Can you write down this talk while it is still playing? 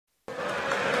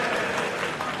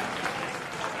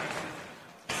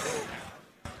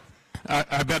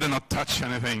I better not touch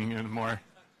anything anymore.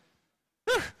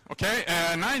 Okay,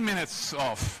 9 minutes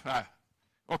off.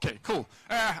 Okay, cool.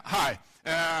 Hi.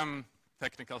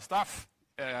 Technical stuff.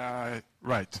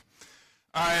 Right.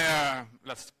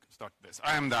 Let's start this.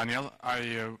 I am Daniel.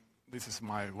 This is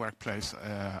my workplace.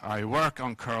 I work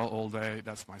on curl all day.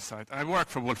 That's my site. I work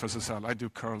for Wolf SSL. I do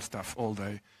curl stuff all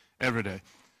day, every day.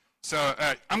 So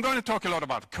I'm going to talk a lot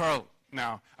about curl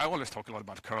now. I always talk a lot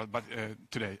about curl, but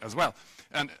today as well.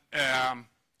 And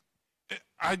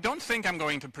I don't think I'm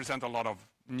going to present a lot of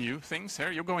new things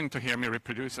here. You're going to hear me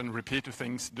reproduce and repeat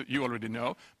things that you already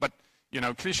know. But, you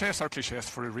know, cliches are cliches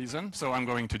for a reason. So I'm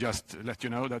going to just let you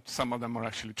know that some of them are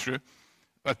actually true,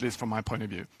 at least from my point of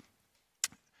view.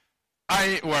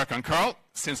 I work on curl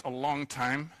since a long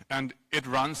time, and it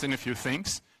runs in a few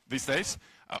things these days.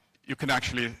 You can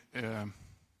actually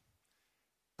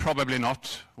probably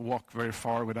not walk very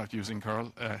far without using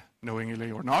curl, knowingly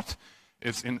or not.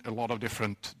 It's in a lot of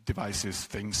different devices,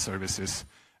 things, services,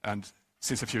 and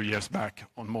since a few years back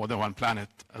on more than one planet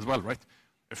as well, right?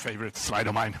 A favorite slide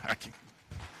of mine.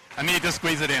 I need to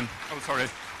squeeze it in. Oh, sorry.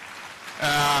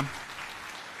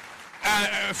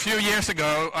 A few years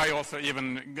ago, I also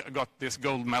even got this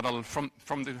gold medal from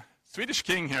the Swedish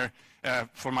king here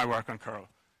for my work on curl.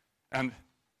 And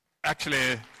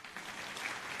actually,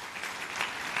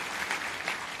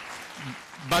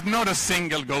 but not a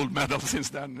single gold medal since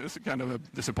then. It's kind of a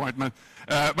disappointment.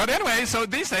 But anyway, so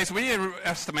these days we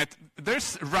estimate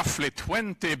there's roughly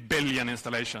 20 billion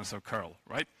installations of curl,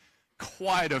 right?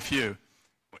 Quite a few.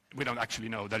 We don't actually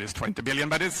know that it's 20 billion,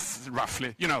 but it's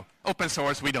roughly, you know, open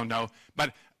source, we don't know.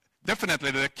 But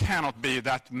definitely there cannot be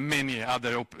that many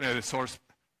other source,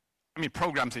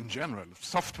 programs in general,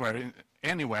 software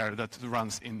anywhere that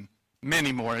runs in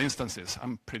many more instances,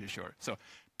 I'm pretty sure. So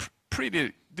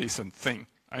pretty decent thing,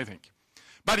 I think.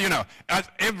 But, you know, as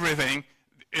everything,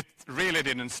 it really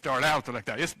didn't start out like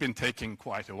that. It's been taking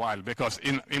quite a while because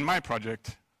in my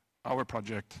project, our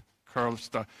project, curl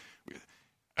stuff,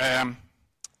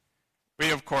 we,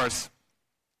 of course,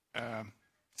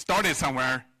 started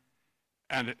somewhere,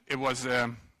 and it was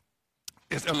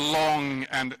it's a long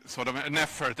and sort of an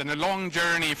effort and a long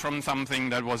journey from something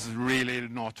that was really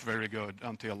not very good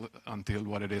until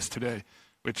what it is today,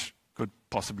 which could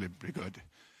possibly be good.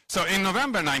 So in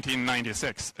November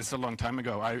 1996, it's a long time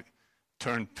ago, I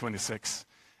turned 26,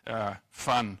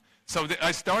 fun. So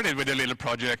I started with a little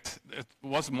project. It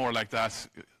was more like that,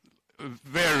 a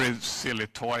very silly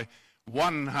toy.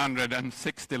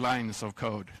 160 lines of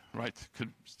code, right?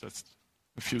 Just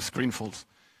a few screenfuls.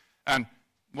 And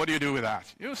what do you do with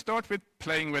that? You start with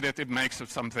playing with it, it makes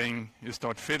something, you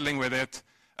start fiddling with it,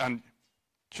 and,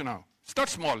 you know, start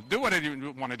small, do what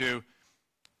you want to do,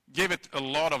 give it a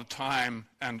lot of time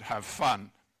and have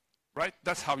fun, right?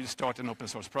 That's how you start an open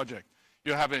source project.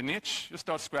 You have a niche, you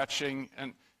start scratching,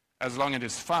 and as long as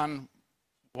it's fun,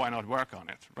 why not work on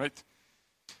it, right?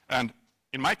 And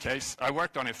in my case, I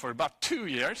worked on it for about 2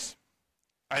 years.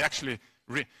 I actually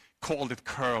called it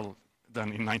curl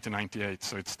then in 1998,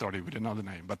 so it started with another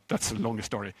name, but that's a longer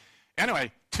story.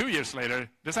 Anyway, 2 years later,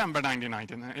 December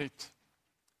 1998,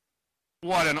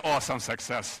 what an awesome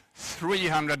success.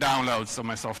 300 downloads of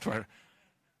my software.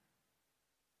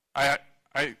 I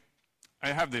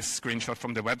have this screenshot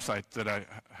from the website that I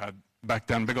had back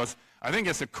then because I think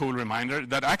it's a cool reminder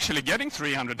that actually getting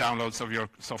 300 downloads of your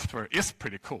software is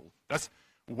pretty cool. That's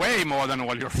way more than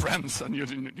all your friends and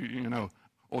you know,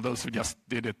 all those who just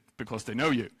did it because they know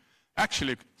you,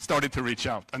 actually started to reach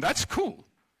out. And that's cool.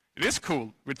 It is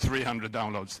cool with 300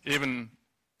 downloads, even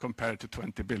compared to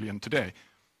 20 billion today.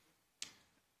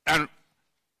 And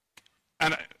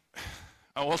I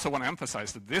also want to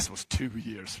emphasize that this was 2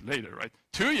 years later, right?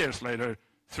 2 years later,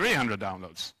 300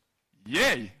 downloads.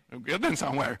 Yay, we're getting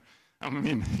somewhere. I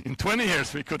mean, in 20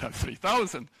 years, we could have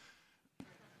 3,000.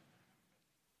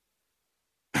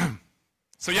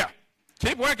 So yeah,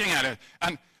 keep working at it.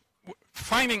 And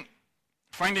finding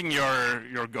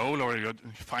your goal or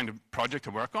find a project to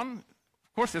work on,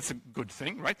 of course, it's a good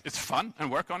thing, right? It's fun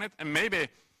and work on it. And maybe,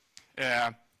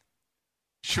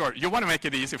 sure, you want to make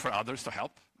it easy for others to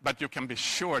help, but you can be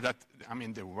sure that, I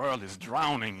mean, the world is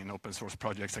drowning in open source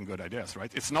projects and good ideas,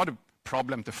 right? It's not a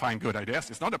problem to find good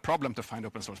ideas. It's not a problem to find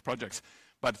open source projects.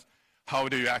 But how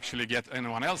do you actually get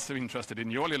anyone else interested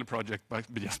in your little project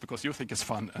just because you think it's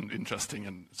fun and interesting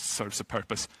and serves a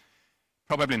purpose?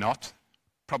 Probably not.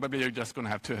 Probably you're just going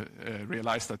to have to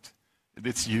realize that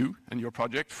it's you and your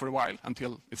project for a while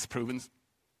until it's proven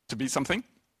to be something.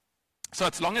 So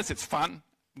as long as it's fun,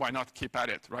 why not keep at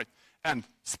it, right? And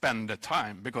spend the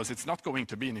time, because it's not going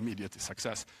to be an immediate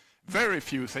success. Very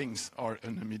few things are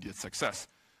an immediate success.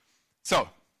 So,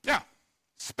 yeah,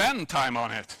 spend time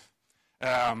on it.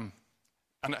 And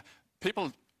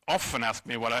people often ask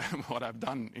me what I've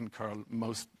done in curl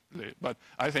mostly, but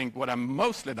I think what I've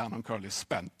mostly done on curl is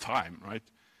spend time, right?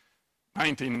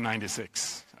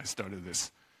 1996, I started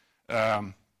this.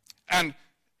 And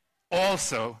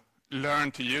also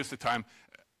learn to use the time.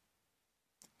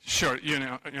 Sure,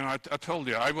 I told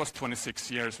you, I was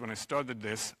 26 years when I started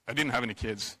this. I didn't have any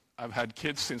kids. I've had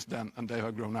kids since then, and they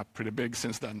have grown up pretty big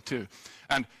since then too.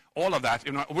 And all of that,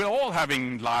 we're all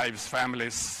having lives,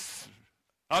 families,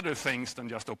 other things than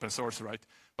just open source, right?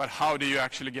 But how do you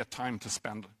actually get time to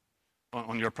spend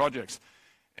on your projects?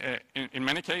 In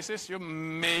many cases, you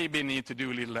maybe need to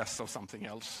do a little less of something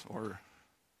else, or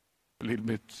a little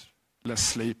bit less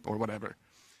sleep or whatever.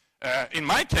 In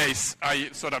my case,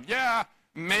 I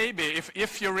maybe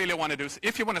if you really want to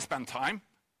if you want to spend time,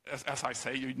 as I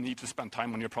say, you need to spend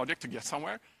time on your project to get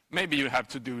somewhere, maybe you have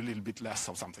to do a little bit less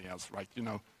of something else, right?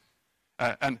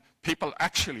 And people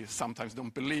actually sometimes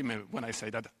don't believe me when I say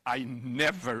that I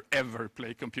never, ever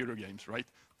play computer games, right?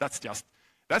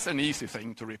 That's an easy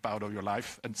thing to rip out of your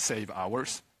life and save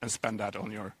hours and spend that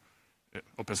on your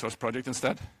open source project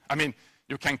instead. I mean,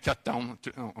 you can cut down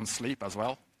on sleep as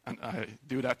well, and I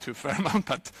do that to a fair amount,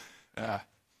 but that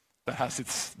has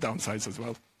its downsides as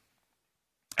well.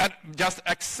 And just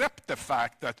accept the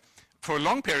fact that for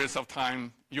long periods of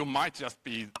time, you might just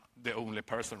be the only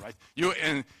person, right?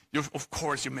 Of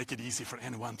course, you make it easy for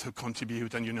anyone to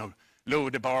contribute and,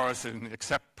 load the bars and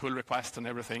accept pull requests and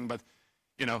everything, but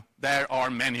there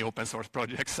are many open source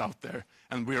projects out there,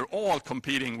 and we're all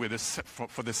competing with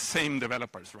for the same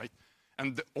developers, right?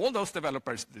 And all those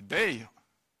developers, they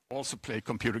also play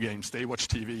computer games. They watch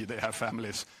TV, they have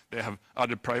families, they have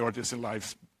other priorities in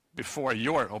life before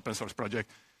your open source project.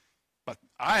 But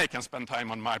I can spend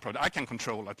time on my project. I can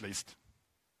control, at least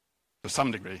to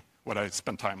some degree, what I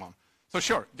spend time on. So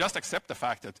sure, just accept the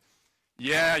fact that,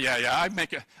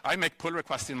 I make pull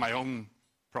requests in my own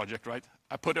project, right?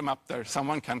 I put them up there.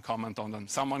 Someone can comment on them.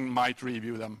 Someone might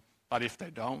review them. But if they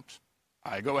don't,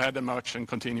 I go ahead and merge and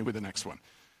continue with the next one.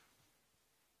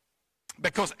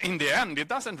 Because in the end, it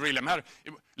doesn't really matter.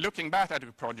 Looking back at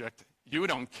a project, you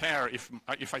don't care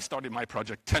if I started my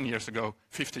project 10 years ago,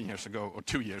 15 years ago, or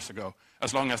 2 years ago.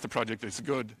 As long as the project is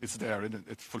good, it's there, and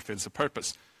it fulfills a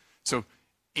purpose. So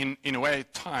in a way,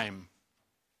 time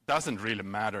doesn't really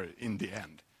matter in the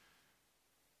end.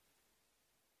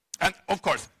 And of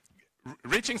course,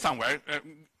 reaching somewhere,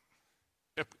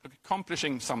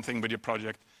 accomplishing something with your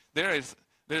project, there's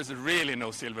really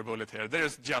no silver bullet here.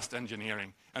 There's just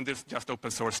engineering, and there's just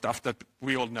open source stuff that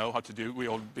we all know how to do, we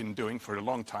all been doing for a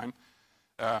long time.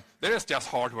 There is just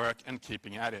hard work and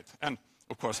keeping at it. And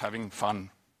of course, having fun,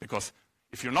 because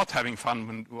if you're not having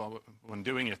fun when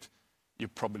doing it, you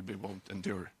probably won't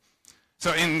endure.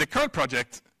 So in the curl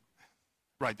project,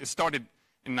 right, it started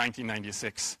in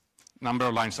 1996. Number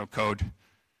of lines of code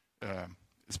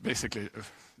is basically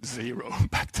 0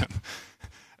 back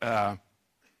then.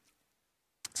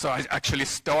 So I actually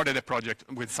started a project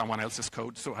with someone else's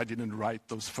code, so I didn't write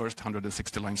those first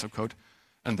 160 lines of code.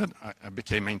 And then I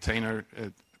became maintainer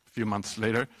a few months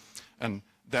later. And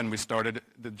then we started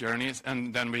the journeys,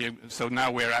 and then so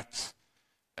now we're at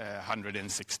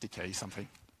 160K something.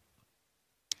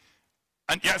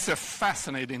 And yeah, it's a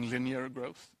fascinating linear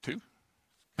growth too.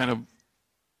 Kind of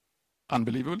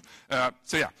unbelievable.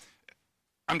 So yeah,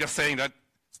 I'm just saying that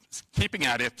keeping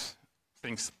at it,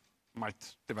 things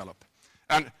might develop.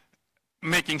 And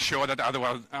making sure that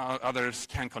others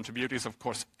can contribute is, of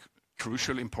course,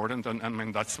 crucial, important, and I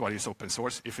mean, that's why it's open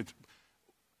source.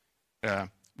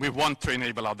 We want to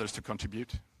enable others to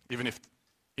contribute, even if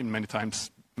in many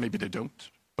times maybe they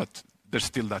don't, but there's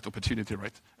still that opportunity,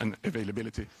 right, and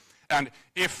availability. And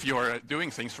if you're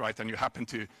doing things right and you happen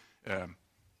to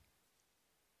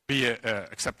be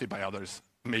accepted by others,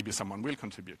 maybe someone will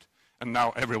contribute. And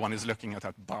now everyone is looking at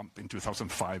that bump in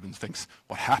 2005 and thinks,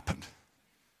 what happened?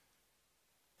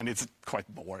 And it's quite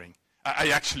boring.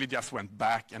 I actually just went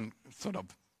back and sort of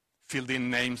filled in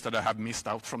names that I have missed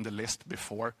out from the list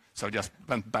before. So I just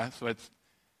went back. So it's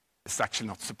actually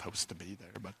not supposed to be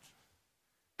there. But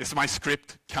this is my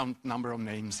script, count number of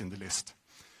names in the list.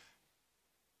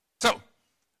 So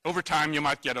over time, you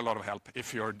might get a lot of help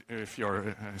if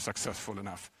you're successful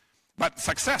enough. But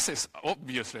success is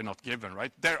obviously not given,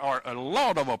 right? There are a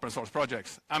lot of open source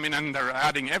projects. I mean, and they're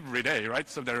adding every day, right?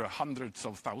 So there are hundreds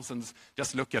of thousands.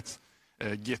 Just look at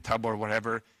GitHub or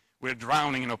whatever. We're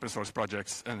drowning in open source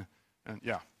projects. And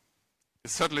yeah,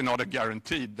 it's certainly not a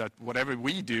guarantee that whatever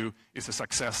we do is a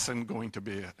success and going to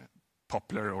be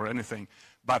popular or anything.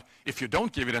 But if you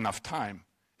don't give it enough time,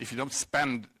 if you don't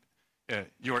spend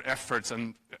your efforts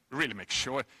and really make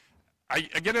sure,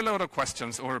 I get a lot of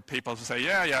questions or people who say,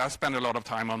 yeah, I spend a lot of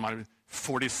time on my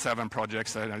 47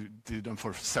 projects that I did them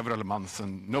for several months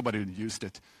and nobody used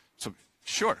it. So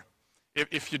sure,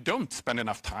 if you don't spend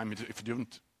enough time, if you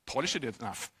don't polish it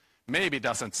enough, maybe it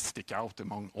doesn't stick out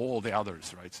among all the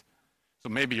others, right? So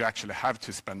maybe you actually have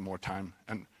to spend more time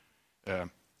and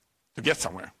to get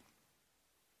somewhere.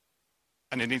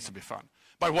 And it needs to be fun.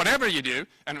 But whatever you do,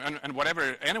 and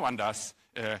whatever anyone does,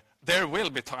 there will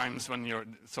be times when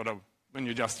when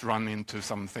you just run into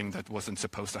something that wasn't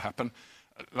supposed to happen,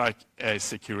 like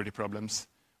security problems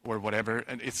or whatever,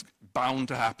 and it's bound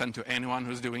to happen to anyone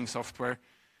who's doing software.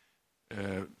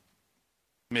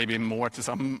 Maybe more to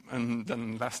some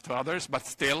than less to others, but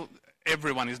still,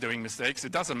 everyone is doing mistakes.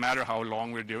 It doesn't matter how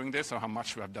long we're doing this or how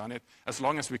much we have done it. As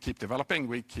long as we keep developing,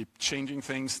 we keep changing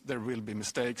things, there will be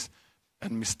mistakes,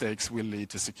 and mistakes will lead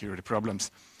to security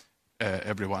problems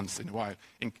every once in a while.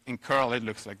 In curl, it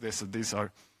looks like this. So these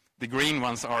are, the green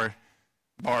ones are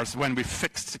bars when we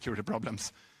fixed security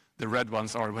problems. The red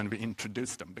ones are when we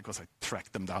introduced them, because I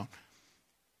tracked them down.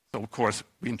 So of course,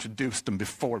 we introduced them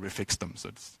before we fixed them. So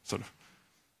it's sort of.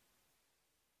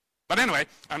 But anyway,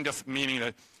 I'm just meaning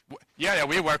that, yeah,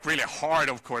 we work really hard,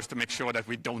 of course, to make sure that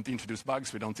we don't introduce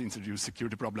bugs, we don't introduce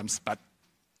security problems, but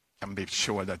can be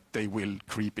sure that they will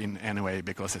creep in anyway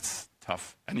because it's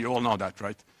tough. And you all know that,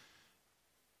 right?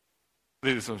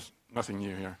 This is nothing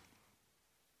new here.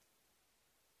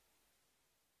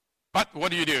 But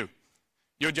what do?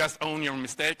 You just own your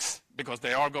mistakes, because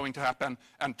they are going to happen,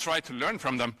 and try to learn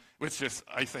from them, which is,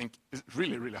 I think, is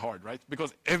really, really hard, right?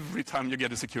 Because every time you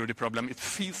get a security problem, it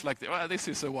feels like, well, this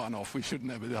is a one-off. We should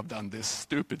never have done this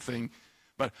stupid thing.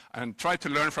 And try to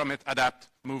learn from it, adapt,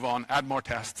 move on, add more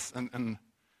tests, and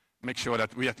make sure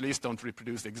that we at least don't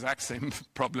reproduce the exact same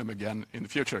problem again in the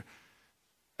future.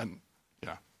 And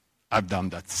yeah, I've done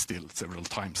that still several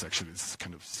times, actually. It's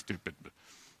kind of stupid, but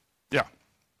yeah.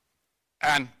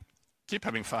 And keep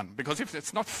having fun, because if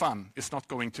it's not fun,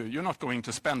 you're not going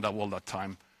to spend all that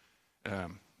time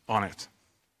on it.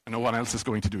 And no one else is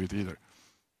going to do it either.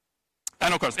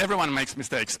 And of course, everyone makes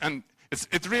mistakes, and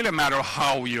it's really a matter of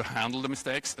how you handle the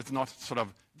mistakes. It's not sort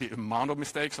of the amount of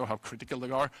mistakes or how critical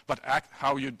they are, but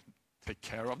how you take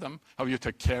care of them, how you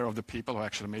take care of the people who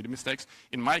actually made the mistakes.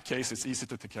 In my case, it's easy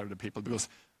to take care of the people, because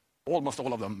almost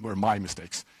all of them were my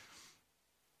mistakes.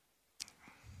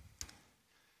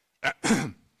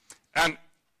 And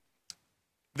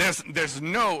there's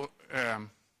no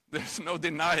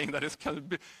denying that it can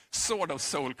be sort of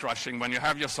soul-crushing when you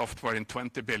have your software in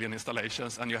 20 billion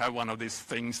installations and you have one of these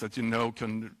things that you know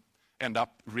can end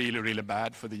up really, really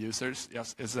bad for the users.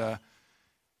 Yes,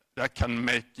 that can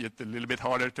make it a little bit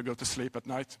harder to go to sleep at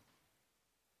night.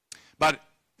 But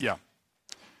yeah,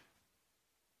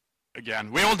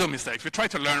 again, we all do mistakes. We try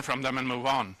to learn from them and move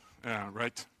on,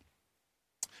 right?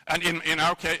 And in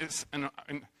our case, in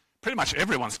pretty much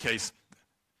everyone's case,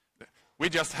 we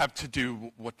just have to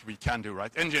do what we can do,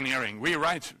 right? Engineering, we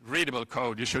write readable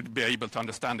code. You should be able to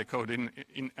understand the code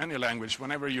in any language.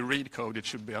 Whenever you read code, it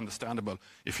should be understandable.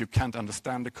 If you can't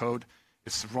understand the code,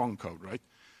 it's wrong code, right?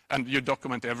 And you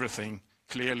document everything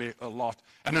clearly a lot.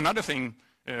 And another thing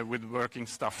with working on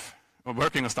stuff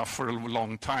for a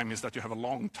long time is that you have a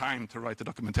long time to write the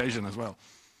documentation as well,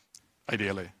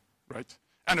 ideally, right?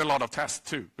 And a lot of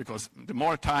tests too, because the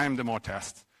more time, the more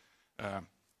tests.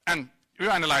 And you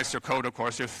analyze your code, of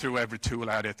course. You throw every tool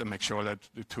at it and make sure that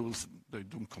the tools, they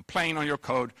don't complain on your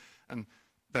code. And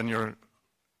then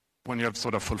when you have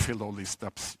sort of fulfilled all these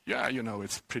steps, yeah, you know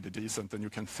it's pretty decent, and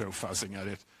you can throw fuzzing at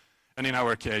it. And in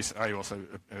our case, I also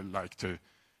like to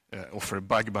offer a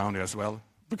bug bounty as well,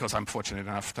 because I'm fortunate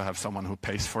enough to have someone who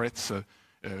pays for it. So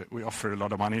we offer a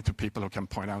lot of money to people who can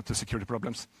point out the security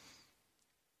problems.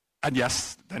 And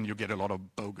yes, then you get a lot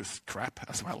of bogus crap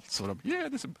as well. Sort of, yeah,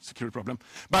 there's a security problem.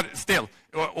 But still,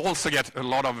 you also get a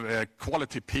lot of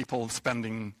quality people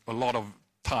spending a lot of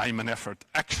time and effort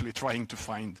actually trying to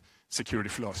find security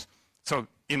flaws. So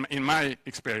in my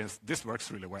experience, this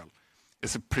works really well.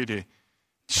 It's a pretty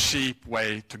cheap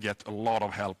way to get a lot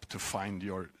of help to find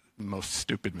your most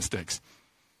stupid mistakes.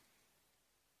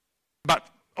 But,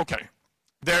 okay,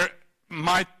 there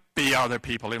might be other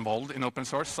people involved in open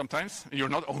source sometimes. You're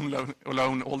not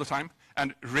alone all the time.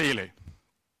 And really,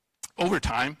 over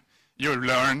time, you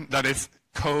learn that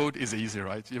code is easy,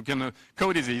 right?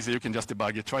 Code is easy, you can just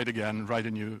debug it, try it again, write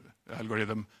a new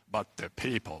algorithm. But the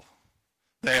people,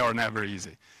 they are never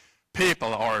easy.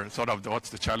 People are sort of what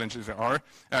the challenges are.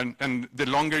 And the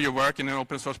longer you work in an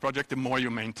open source project, the more you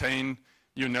maintain.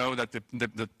 You know that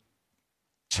the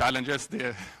challenges,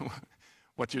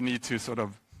 what you need to sort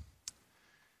of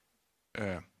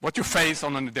what you face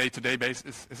on a day-to-day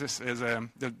basis is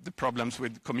the problems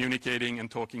with communicating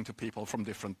and talking to people from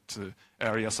different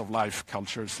areas of life,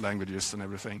 cultures, languages, and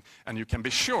everything. And you can be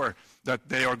sure that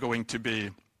they are going to be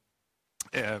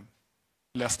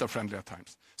less friendly at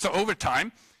times. So over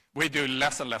time, we do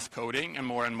less and less coding and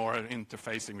more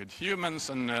interfacing with humans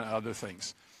and other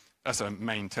things as a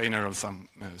maintainer of some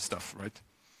stuff, right?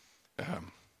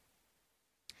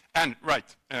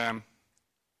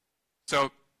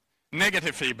 So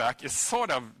negative feedback is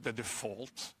sort of the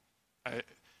default.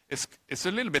 It's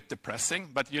a little bit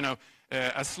depressing, but you know,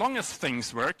 as long as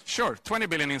things work, sure, 20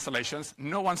 billion installations,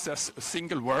 no one says a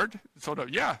single word, sort of,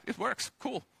 yeah, it works,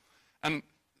 cool. And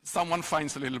someone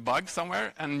finds a little bug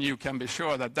somewhere, and you can be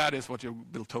sure that that is what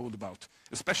you've been told about,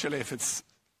 especially if it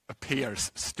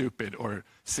appears stupid or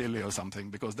silly or something,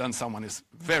 because then someone is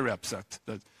very upset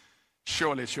that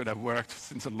surely it should have worked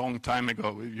since a long time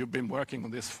ago. You've been working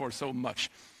on this for so much.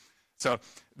 So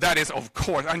that is, of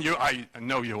course, and I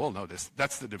know you all know this,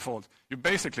 that's the default. You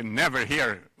basically never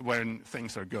hear when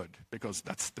things are good, because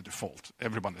that's the default.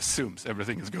 Everyone assumes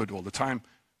everything is good all the time.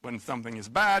 When something is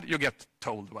bad, you get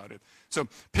told about it. So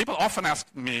people often ask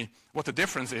me what the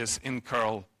difference is in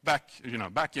curl back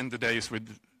in the days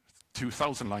with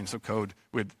 2,000 lines of code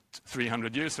with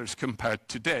 300 users compared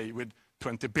today with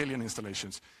 20 billion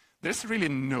installations. There's really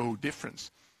no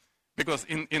difference. Because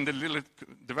in the little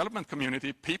development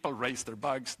community, people raise their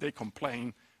bugs, they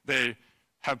complain, they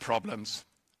have problems.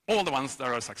 All the ones that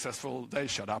are successful, they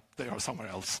shut up, they are somewhere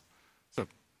else. So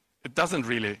it doesn't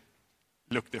really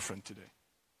look different today.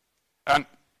 And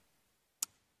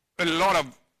a lot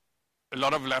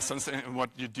of lessons in what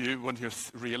you do when you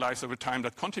realize over time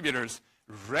that contributors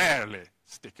rarely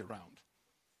stick around.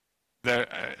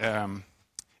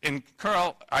 In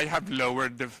curl, I have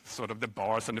lowered the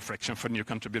bars and the friction for new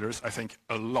contributors, I think,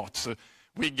 a lot. So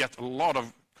we get a lot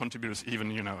of contributors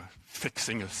even,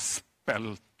 fixing a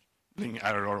spelling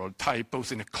error or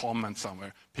typos in a comment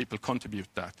somewhere. People contribute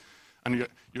that. And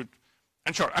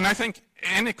sure, and I think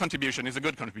any contribution is a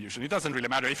good contribution. It doesn't really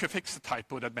matter. If you fix a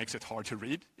typo that makes it hard to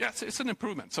read, yes, it's an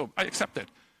improvement. So I accept it.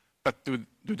 But do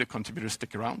the contributors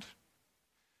stick around?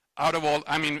 Out of all,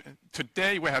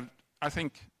 today we have, I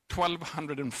think,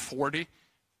 1,240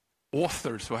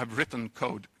 authors who have written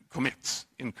code commits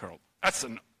in curl. That's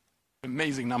an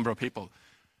amazing number of people.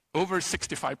 Over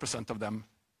 65% of them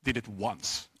did it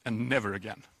once and never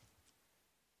again.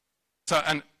 So,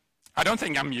 and I don't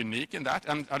think I'm unique in that,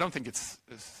 and I don't think it's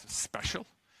special.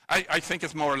 I think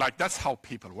it's more like that's how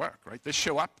people work, right? They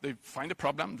show up, they find a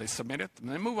problem, they submit it, and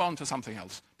they move on to something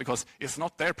else, because it's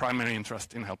not their primary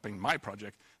interest in helping my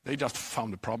project. They just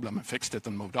found a problem and fixed it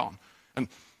and moved on. And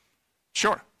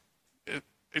sure,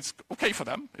 it's okay for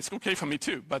them, it's okay for me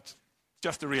too, but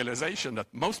just the realization that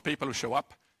most people who show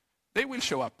up, they will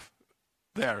show up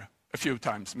there a few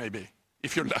times maybe,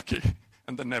 if you're lucky,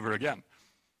 and then never again.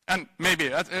 And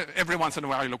maybe every once in a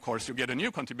while, of course, you get a new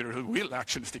contributor who will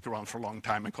actually stick around for a long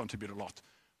time and contribute a lot.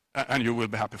 And you will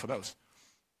be happy for those.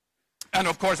 And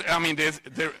of course,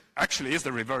 there actually is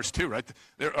the reverse too, right?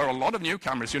 There are a lot of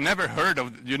newcomers you never heard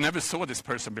of, you never saw this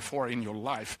person before in your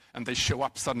life, and they show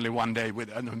up suddenly one day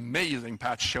with an amazing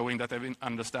patch showing that they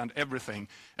understand everything.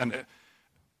 And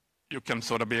you can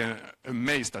sort of be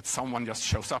amazed that someone just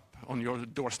shows up on your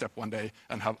doorstep one day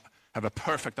and have a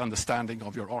perfect understanding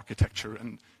of your architecture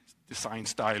and design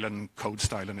style and code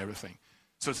style and everything.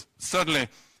 So suddenly,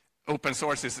 open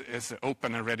source is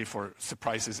open and ready for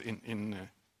surprises in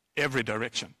every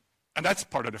direction. And that's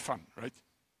part of the fun, right?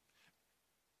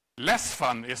 Less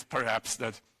fun is perhaps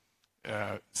that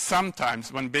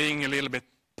sometimes when being a little bit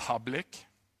public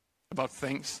about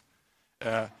things,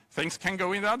 things can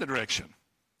go in the other direction.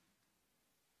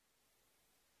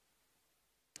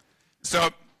 So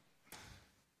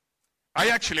I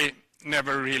actually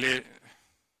never really...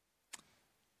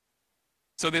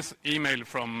 So this email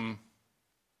from,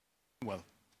 well,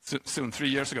 soon 3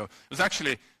 years ago, was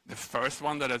actually the first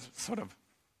one that has sort of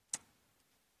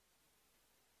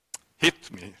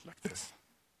hit me like this.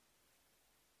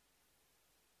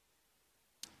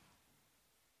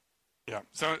 Yeah,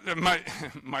 so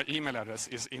my email address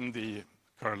is in the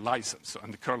curl license,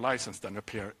 and the curl license then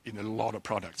appear in a lot of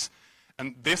products.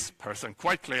 And this person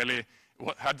quite clearly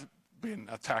had been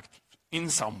attacked in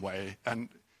some way and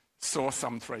saw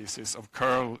some traces of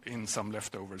curl in some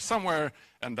leftovers somewhere,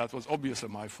 and that was obviously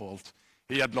my fault.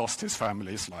 He had lost his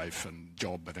family, his life and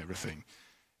job and everything.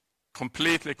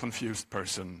 Completely confused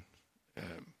person,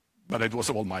 but it was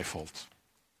all my fault.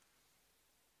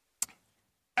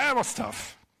 It was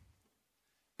tough.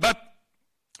 But,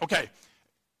 okay,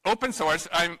 open source,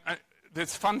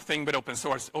 this fun thing with open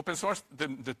source,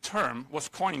 the term was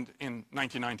coined in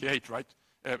 1998, right?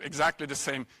 Exactly the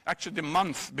same, actually the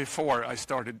month before I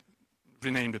started,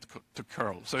 renamed it to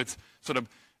curl. So it's sort of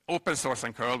open source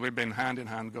and curl, we've been hand in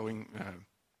hand going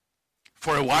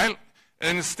for a while,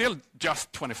 and it's still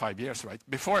just 25 years, right?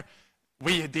 Before,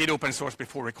 we did open source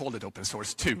before we called it open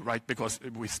source too, right? Because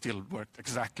we still worked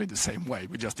exactly the same way.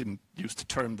 We just didn't use the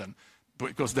term then.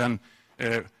 Because then,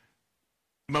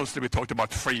 mostly we talked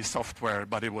about free software,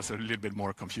 but it was a little bit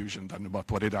more confusion than about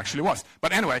what it actually was.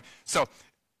 But anyway, so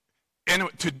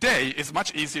today it's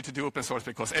much easier to do open source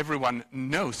because everyone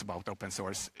knows about open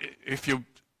source. If you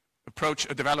approach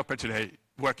a developer today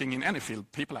working in any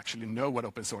field, people actually know what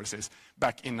open source is.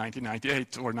 Back in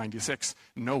 1998 or 96,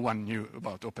 no one knew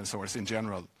about open source in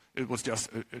general. It was just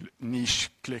a niche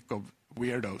clique of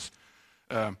weirdos.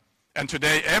 And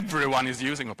today, everyone is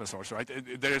using open source, right?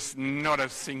 There's not a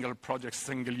single project,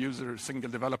 single user, single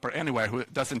developer anywhere who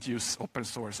doesn't use open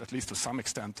source, at least to some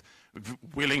extent,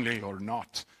 willingly or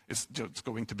not. It's just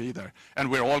going to be there.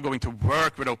 And we're all going to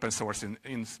work with open source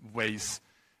in ways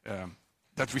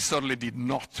that we certainly did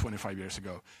not 25 years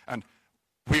ago. And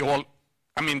we all,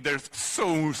 I mean, there's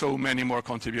so many more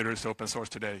contributors to open source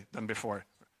today than before.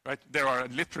 Right? There are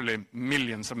literally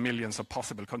millions and millions of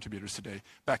possible contributors today.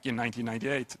 Back in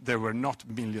 1998, there were not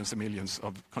millions and millions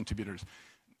of contributors.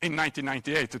 In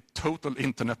 1998, the total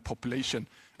internet population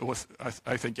was,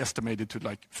 I think, estimated to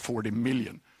like 40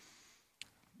 million.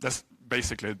 That's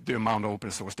basically the amount of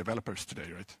open source developers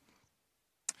today, right?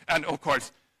 And of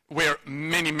course, we're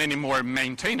many more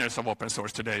maintainers of open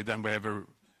source today than we ever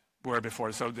were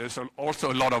before. So there's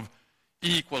also a lot of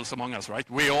equals among us, right?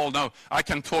 We all know. I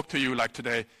can talk to you like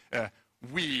today,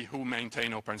 we who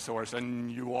maintain open source, and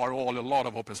you are all a lot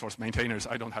of open source maintainers.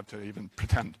 I don't have to even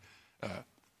pretend.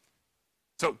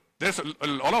 So there's a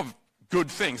lot of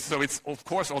good things. So it's, of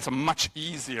course, also much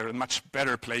easier and much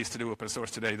better place to do open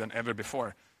source today than ever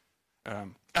before.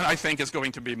 And I think it's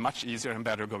going to be much easier and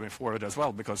better going forward as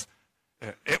well, because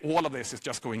all of this is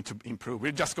just going to improve.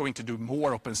 We're just going to do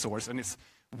more open source, and it's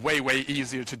way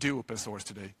easier to do open source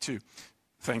today too,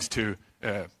 thanks to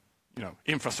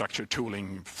infrastructure,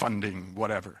 tooling, funding,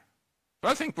 whatever. So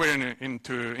I think we're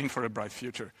in for a bright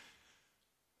future.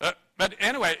 But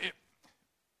anyway,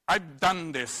 I've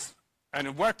done this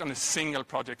and worked on a single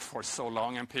project for so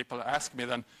long, and people ask me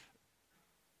then,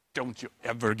 don't you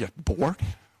ever get bored?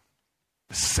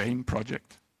 The same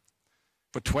project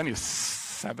for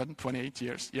 27, 28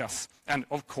 years? Yes. And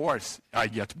of course I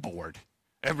get bored.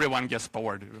 Everyone gets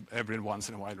bored every once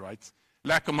in a while, right?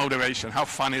 Lack of motivation. How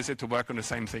fun is it to work on the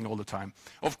same thing all the time?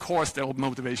 Of course the old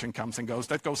motivation comes and goes.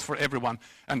 That goes for everyone.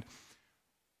 And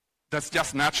that's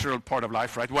just natural part of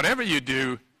life, right? Whatever you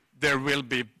do, there will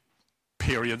be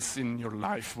periods in your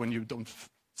life when you don't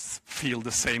feel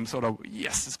the same sort of,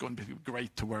 yes, it's going to be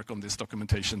great to work on this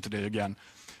documentation today again.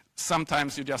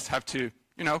 Sometimes you just have to,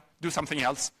 do something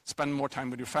else, spend more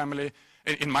time with your family.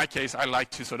 In my case, I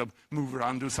like to sort of move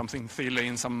around, do something silly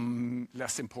in some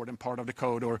less important part of the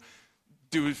code, or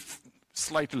do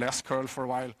slightly less curl for a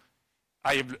while.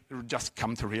 I've just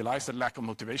come to realize that lack of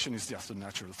motivation is just a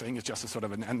natural thing. It's just a sort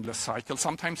of an endless cycle.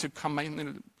 Sometimes you come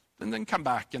in and then come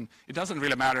back, and it doesn't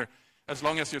really matter as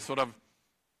long as you sort of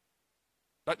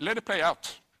let it play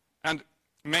out. And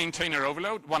maintainer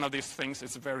overload, one of these things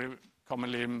is very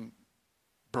commonly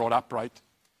brought up, right?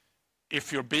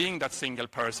 If you're being that single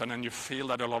person and you feel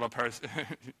that a lot of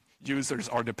users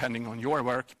are depending on your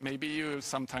work, maybe you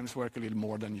sometimes work a little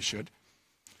more than you should.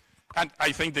 And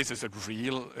I think this is a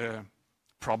real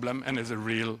problem, and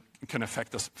can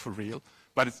affect us for real.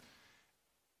 But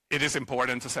it is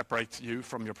important to separate you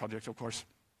from your project, of course.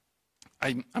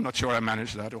 I'm not sure I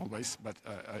manage that always, but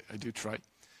I do try.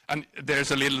 And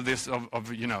there's a little this of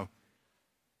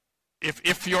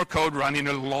if your code run in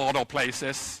a lot of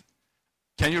places,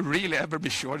 can you really ever be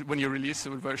sure when you release a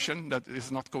version that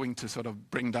is not going to sort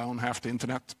of bring down half the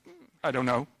internet? I don't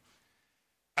know.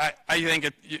 I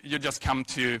think you just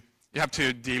you have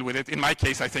to deal with it. In my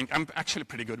case, I think I'm actually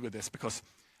pretty good with this, because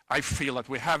I feel that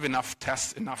we have enough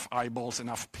tests, enough eyeballs,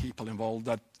 enough people involved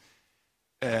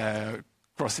that,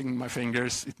 crossing my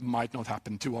fingers, it might not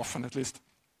happen too often at least.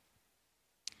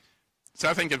 So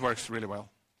I think it works really well,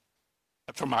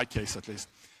 for my case at least.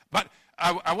 But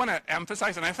I want to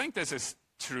emphasize, and I think this is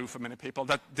true for many people,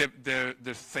 that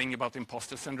the thing about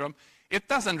imposter syndrome, it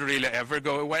doesn't really ever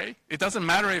go away. It doesn't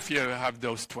matter if you have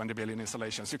those 20 billion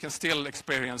installations. You can still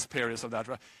experience periods of that.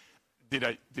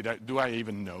 Do I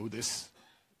even know this?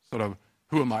 Sort of,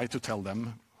 who am I to tell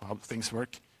them how things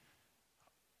work?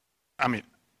 I mean,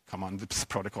 come on, this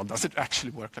protocol, does it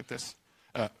actually work like this?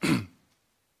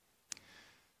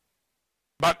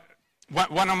 But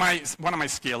one of my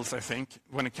skills, I think,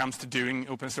 when it comes to doing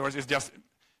open source is just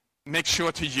make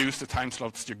sure to use the time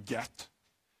slots you get.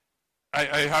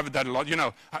 I have that a lot. You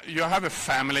know, you have a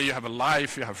family, you have a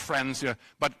life, you have friends,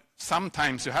 but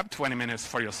sometimes you have 20 minutes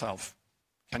for yourself.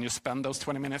 Can you spend those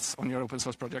 20 minutes on your open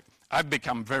source project? I've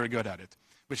become very good at it,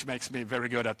 which makes me very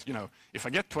good at, you know, if I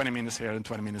get 20 minutes here and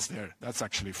 20 minutes there, that's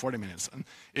actually 40 minutes.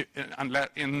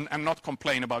 And not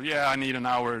complain about, yeah, I need an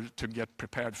hour to get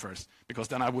prepared first, because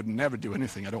then I would never do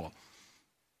anything at all.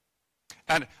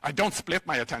 And I don't split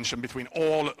my attention between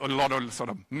a lot of sort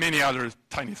of many other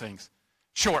tiny things.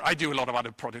 Sure, I do a lot of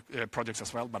other projects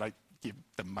as well, but I give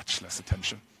them much less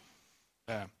attention.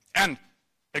 And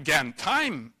again,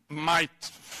 time might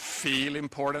feel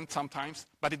important sometimes,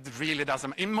 but it really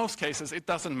doesn't. In most cases, it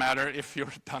doesn't matter if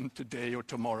you're done today or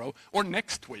tomorrow or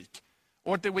next week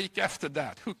or the week after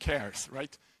that. Who cares,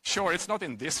 right? Sure, it's not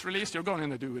in this release. You're going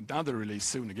to do another release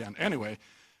soon again anyway.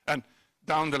 And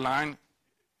down the line,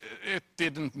 it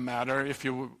didn't matter if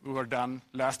you were done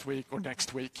last week or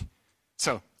next week.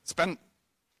 So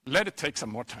let it take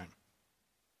some more time.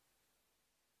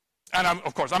 And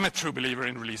of course, I'm a true believer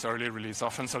in release early, release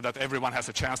often, so that everyone has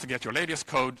a chance to get your latest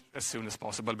code as soon as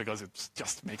possible, because it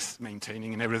just makes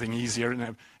maintaining and everything easier,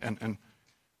 and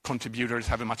contributors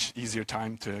have a much easier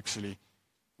time to actually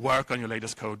work on your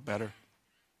latest code better.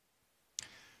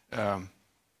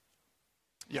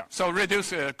 Yeah, so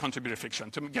reduce contributor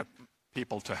friction to get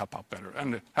people to help out better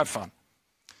and have fun.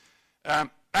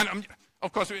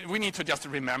 Of course, we need to just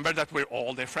remember that we're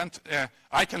all different.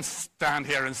 I can stand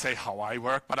here and say how I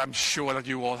work, but I'm sure that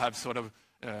you all have sort of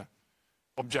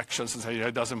objections and say, yeah,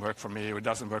 it doesn't work for me, or it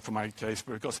doesn't work for my case,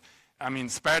 because, I mean,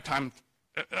 spare time,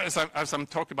 as I'm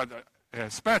talking about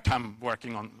spare time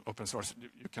working on open source,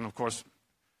 you can, of course,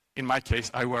 in my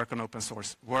case, I work on open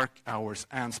source work hours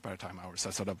and spare time hours. I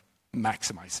sort of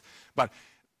maximize. But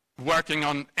working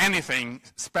on anything,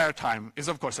 spare time, is,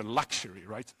 of course, a luxury,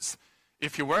 right?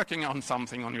 If you're working on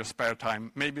something on your spare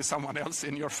time, maybe someone else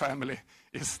in your family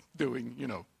is doing, you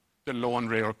know, the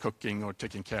laundry or cooking or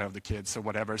taking care of the kids or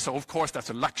whatever. So, of course,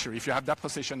 that's a luxury. If you have that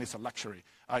position, it's a luxury.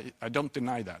 I don't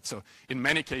deny that. So, in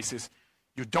many cases,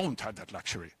 you don't have that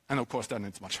luxury. And, of course, then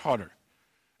it's much harder.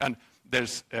 And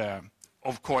there's,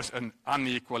 of course, an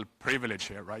unequal privilege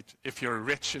here, right? If you're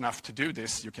rich enough to do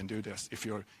this, you can do this. If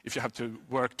you have to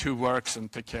work 2 works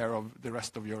and take care of the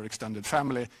rest of your extended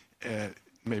family,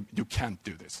 maybe you can't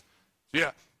do this.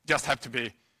 Yeah, just have to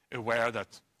be aware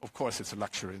that, of course, it's a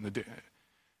luxury.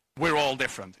 We're all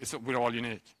different. We're all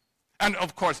unique. And,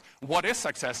 of course, what is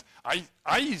success?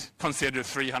 I consider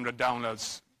 300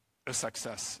 downloads a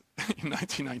success in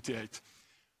 1998.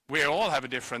 We all have a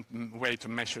different way to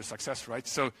measure success, right?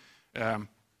 So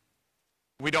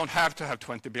we don't have to have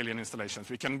 20 billion installations.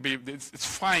 It's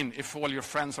fine if all your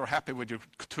friends are happy with your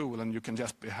tool and you can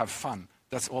just have fun.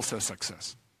 That's also a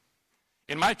success.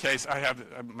 In my case, I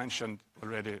mentioned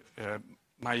already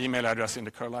my email address in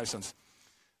the curl license.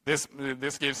 This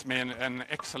gives me an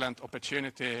excellent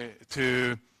opportunity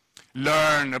to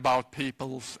learn about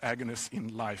people's agonies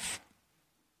in life.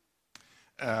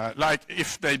 Like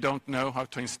if they don't know how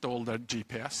to install their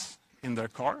GPS in their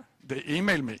car, they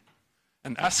email me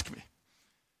and ask me.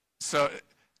 So,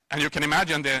 and you can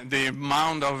imagine the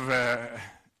amount of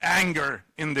anger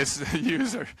in this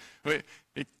user.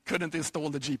 He couldn't install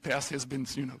the GPS. He's been,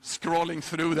 scrolling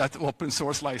through that open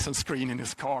source license screen in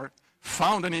his car,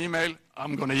 found an email.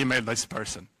 I'm going to email this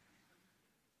person.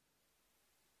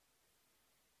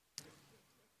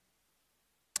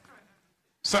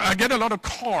 So I get a lot of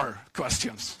car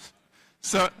questions.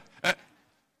 So,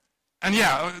 and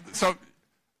yeah, so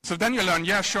then you learn,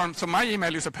 yeah, sure. So my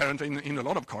email is apparent in a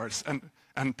lot of cars,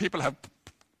 and people have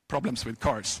problems with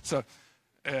cars. So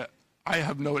I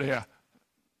have no idea.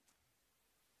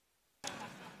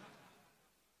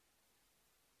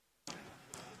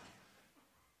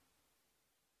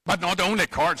 But not only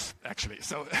cars, actually.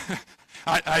 So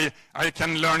I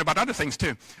can learn about other things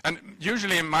too. And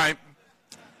usually my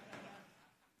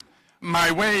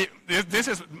way, this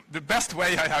is the best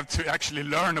way I have to actually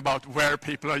learn about where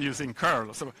people are using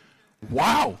curl. So,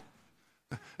 wow.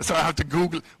 So I have to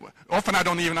Google. Often I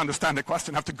don't even understand the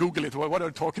question. I have to Google it. What are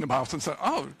they talking about? And say,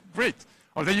 oh, great.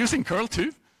 Are they using curl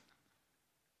too?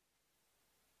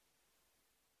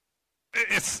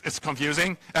 It's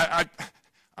confusing.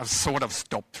 I've sort of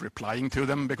stopped replying to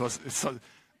them because it's so...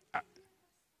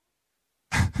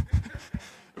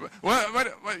 well,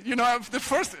 the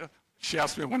first... She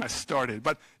asked me when I started,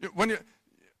 but when you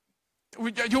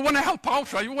want to help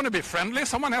out, right? You want to be friendly.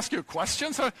 Someone asks you a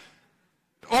question, so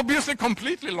obviously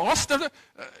completely lost.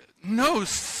 No,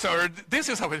 sir, this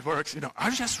is how it works. You know, I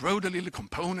just wrote a little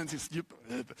component.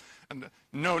 And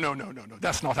no,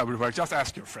 that's not how it works. Just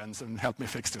ask your friends and help me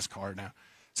fix this car now.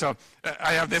 So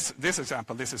I have this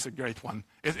example. This is a great one.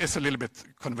 It's a little bit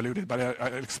convoluted, but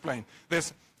I'll explain.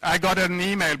 I got an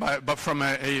email from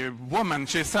a woman.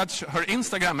 She said her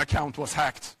Instagram account was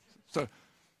hacked. So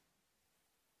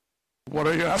what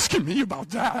are you asking me about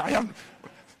that? I am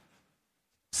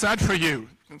sad for you.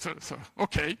 So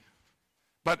okay.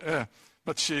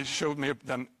 But she showed me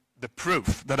then the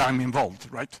proof that I'm involved,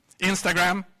 right?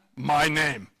 Instagram, my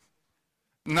name.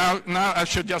 Now I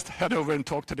should just head over and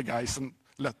talk to the guys and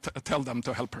tell them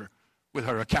to help her with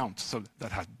her account, so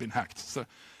that had been hacked. So,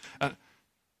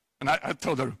 and I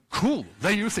told her, cool,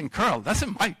 they're using curl. That's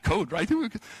in my code, right?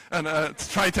 And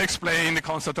try to explain the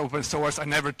concept of open source. I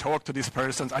never talked to these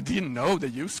persons. I didn't know they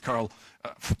used curl.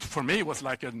 For me, it was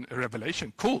like a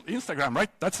revelation. Cool, Instagram, right?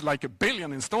 That's like 1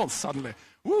 billion installs suddenly.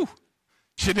 Woo!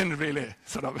 She didn't really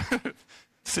sort of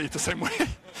see it the same way.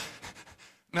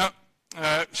 Now,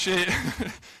 she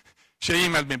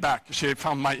emailed me back. She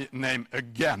found my name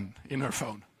again in her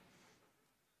phone.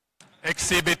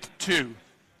 Exhibit 2.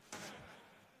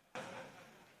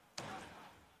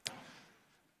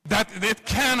 That it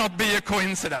cannot be a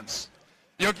coincidence.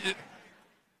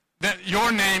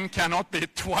 Your name cannot be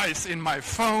twice in my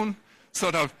phone,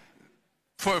 sort of,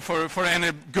 for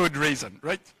any good reason,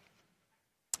 right?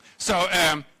 So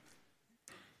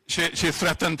she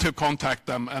threatened to contact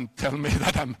them and tell me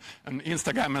that I'm an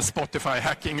Instagram and Spotify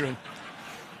hacking.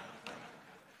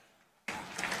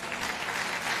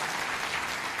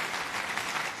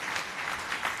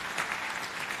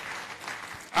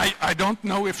 I don't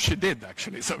know if she did,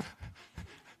 actually, so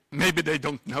maybe they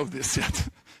don't know this yet.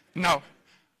 No,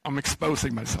 I'm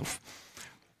exposing myself.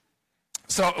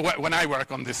 So when I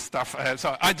work on this stuff,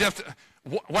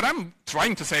 what I'm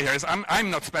trying to say here is I'm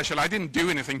not special. I didn't do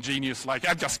anything genius-like.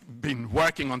 I've just been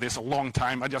working on this a long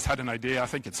time. I just had an idea. I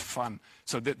think it's fun.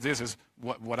 So this is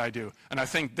what I do. And I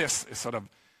think this is sort of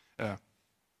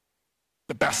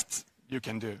the best you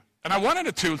can do. And I wanted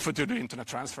a tool to do internet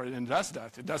transfer, and it does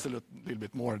that. It does a little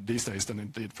bit more these days than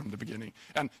it did from the beginning.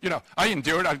 And, you know, I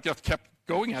endured. I just kept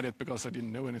going at it because I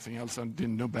didn't know anything else and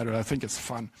didn't know better. I think it's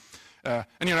fun. And,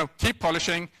 you know, keep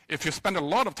polishing. If you spend a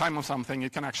lot of time on something,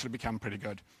 it can actually become pretty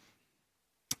good.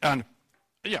 And,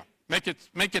 yeah, make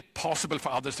it possible for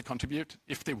others to contribute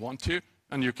if they want to.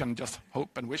 And you can just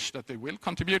hope and wish that they will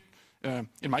contribute. In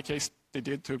my case, they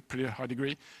did to a pretty high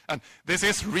degree. And this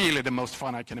is really the most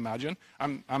fun I can imagine.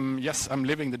 Yes, I'm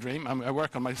living the dream. I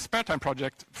work on my spare time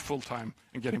project full-time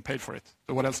and getting paid for it.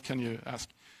 So what else can you ask?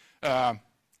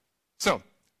 So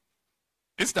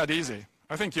it's that easy.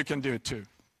 I think you can do it too.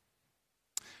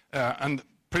 And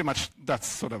pretty much that's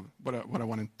sort of what I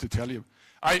wanted to tell you.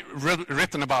 I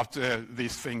written about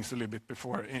these things a little bit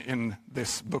before in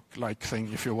this book-like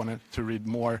thing, if you wanted to read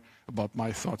more about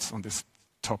my thoughts on this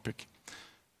topic.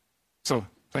 So,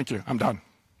 thank you. I'm done.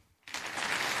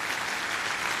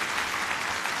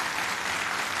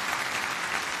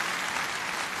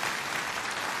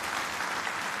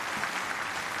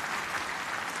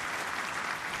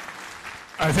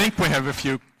 I think we have a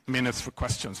few minutes for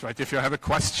questions, right? If you have a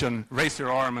question, raise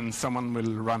your arm and someone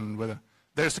will run with it.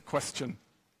 There's a question.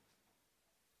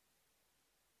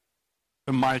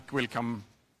 The mic will come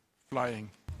flying.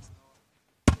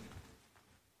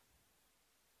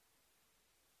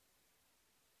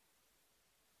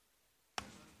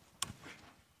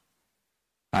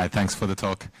 Hi, thanks for the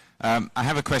talk. I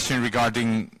have a question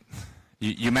regarding,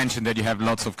 you mentioned that you have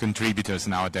lots of contributors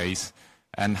nowadays,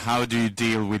 and how do you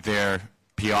deal with their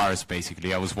PRs,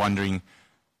 basically? I was wondering,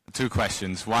 2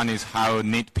 questions. One is how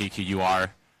nitpicky you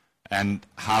are, and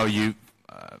how you,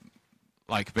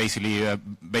 basically,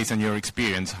 based on your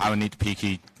experience, how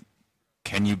nitpicky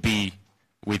can you be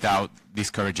without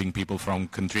discouraging people from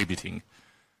contributing?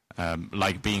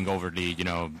 Like being overly,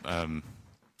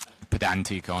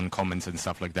 pedantic on comments and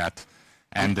stuff like that.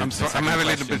 And I'm sorry, I'm having a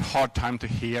little bit hard time to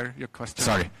hear your question.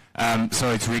 Sorry.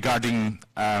 So it's regarding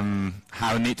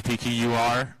how nitpicky you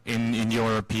are in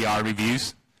your PR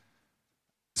reviews.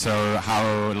 So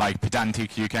how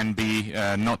pedantic you can be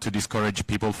not to discourage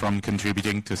people from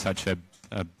contributing to such a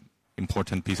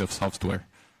important piece of software.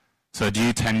 So do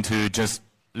you tend to just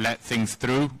let things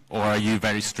through, or are you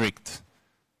very strict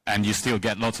and you still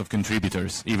get lots of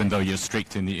contributors even though you're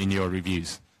strict in your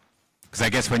reviews? Because I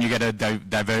guess when you get a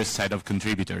diverse set of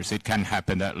contributors, it can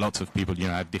happen that lots of people,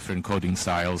 have different coding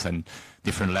styles and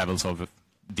different levels of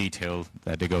detail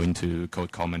that they go into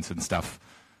code comments and stuff.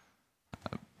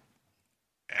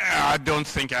 I don't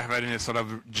think I have any sort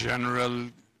of general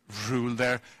rule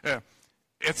there.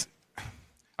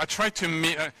 I try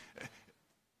to,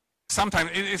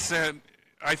 sometimes it's,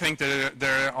 I think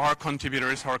there are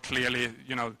contributors who are clearly,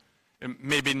 you know,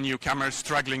 maybe newcomers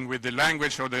struggling with the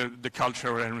language or the culture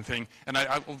or anything. And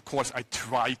of course, I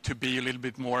try to be a little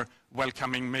bit more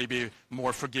welcoming, maybe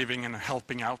more forgiving and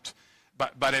helping out.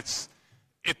 But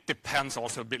it depends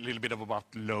also a little bit about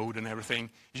load and everything.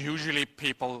 Usually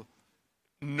people,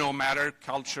 no matter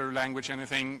culture, language,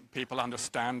 anything, people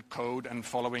understand code and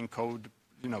following code,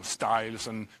 you know, styles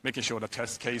and making sure the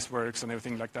test case works and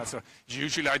everything like that. So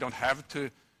usually I don't have to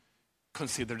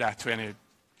consider that to any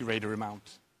greater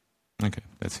amount. Okay,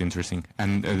 that's interesting.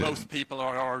 And most people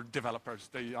are developers.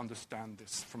 They understand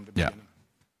this from the beginning.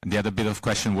 And the other bit of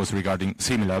question was regarding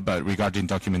similar, but regarding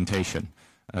documentation.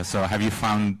 So have you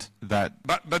found that?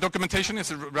 But documentation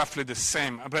is roughly the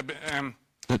same.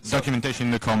 Documentation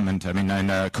in the comment, I mean,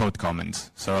 in code comments.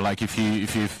 So like if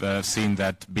you've seen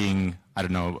that being, I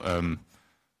don't know,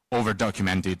 over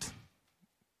documented,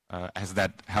 has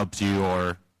that helped you,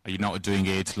 or are you not doing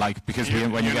it? Like, because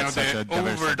when you get such a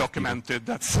diverse over documented,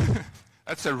 that's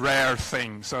that's a rare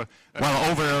thing. So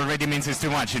well, over already means it's too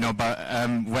much, you know. But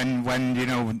when you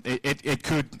know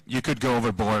you could go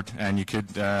overboard, and you could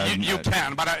you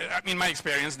can. But in my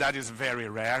experience, that is very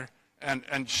rare.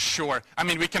 And sure, I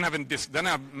mean, we can have then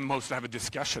I mostly have a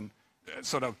discussion.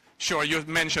 Sort of, sure, you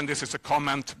mentioned this is a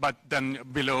comment, but then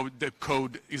below the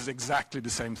code is exactly the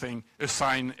same thing.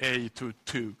 Assign A to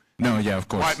 2. No, yeah, of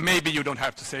course. Why, maybe you don't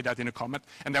have to say that in a comment,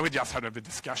 and then we just have a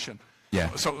discussion. Yeah.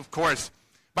 So of course,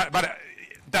 but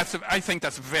I think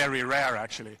that's very rare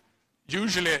actually.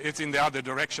 Usually it's in the other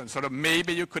direction. Sort of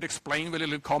maybe you could explain with a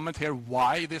little comment here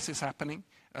why this is happening,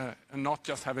 and not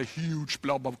just have a huge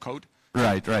blob of code.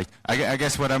 Right, right. I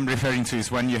guess what I'm referring to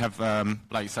is when you have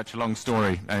like such a long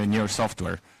story in your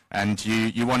software, and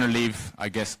you want to leave, I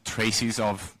guess, traces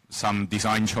of some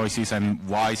design choices and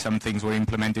why some things were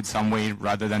implemented some way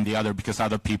rather than the other, because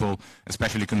other people,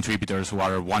 especially contributors who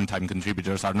are one-time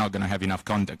contributors, are not going to have enough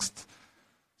context.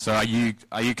 So are you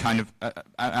kind of,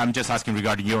 I'm just asking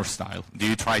regarding your style. Do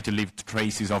you try to leave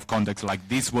traces of context, like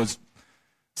this was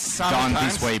done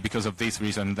this way because of this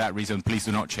reason, that reason, please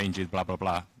do not change it, blah, blah,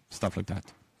 blah, stuff like that?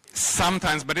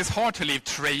 Sometimes, but it's hard to leave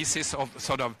traces of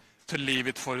sort of, to leave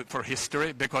it for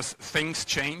history, because things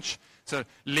change. So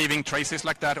leaving traces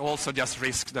like that also just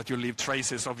risks that you leave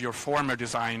traces of your former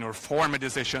design or former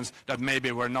decisions that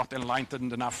maybe were not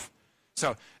enlightened enough.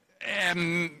 So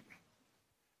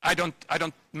I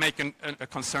don't make a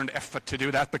concerned effort to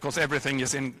do that, because everything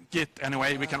is in Git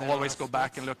anyway. We can always go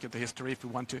back and look at the history if we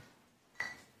want to.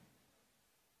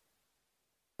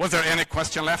 Was there any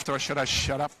question left, or should I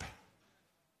shut up?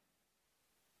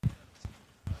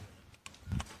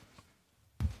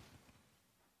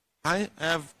 I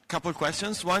have a couple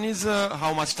questions. One is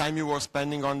how much time you were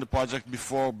spending on the project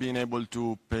before being able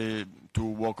to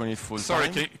work on it full time. Sorry,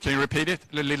 can you repeat it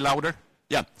a little louder?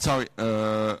 Yeah, sorry.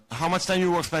 How much time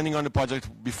you were spending on the project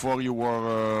before you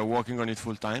were working on it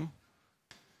full time?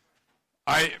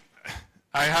 I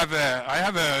have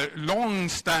a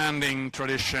long-standing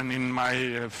tradition in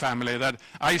my family that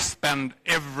I spend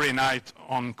every night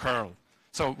on curl.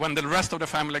 So when the rest of the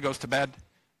family goes to bed,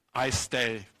 I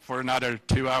stay for another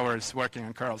 2 hours working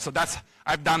on curl. So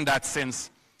I've done that since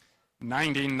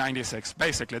 1996,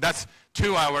 basically. That's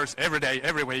 2 hours every day,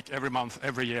 every week, every month,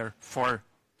 every year for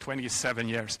 27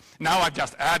 years. Now I've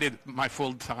just added my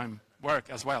full-time work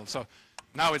as well. So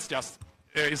now it's just,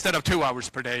 instead of 2 hours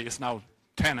per day, it's now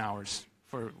 10 hours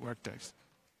for work days.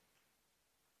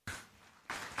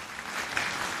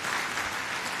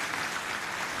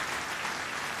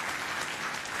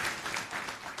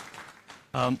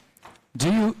 Do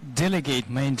you delegate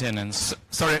maintenance?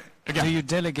 Sorry, again. Do you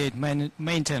delegate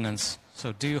maintenance?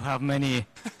 So do you have many...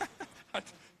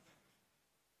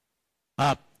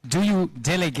 do you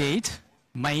delegate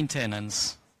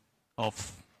maintenance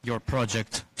of your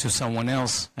project to someone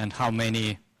else, and how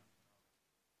many?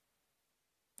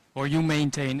 Or you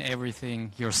maintain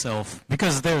everything yourself?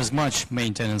 Because there's much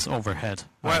maintenance overhead.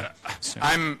 Well,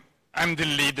 I'm the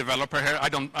lead developer here.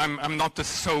 I'm not the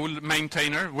sole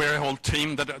maintainer. We're a whole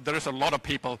team. There is a lot of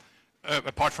people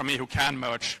apart from me who can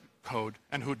merge code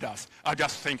and who does. I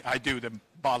just think I do the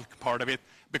bulk part of it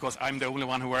because I'm the only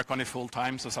one who works on it full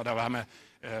time. So sort of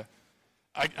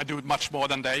I do it much more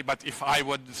than they. But if I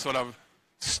would sort of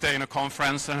stay in a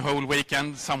conference a whole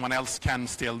weekend, someone else can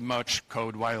still merge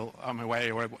code while I'm away,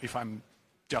 or if I'm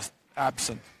just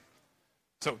absent.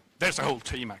 So there's a whole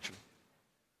team actually.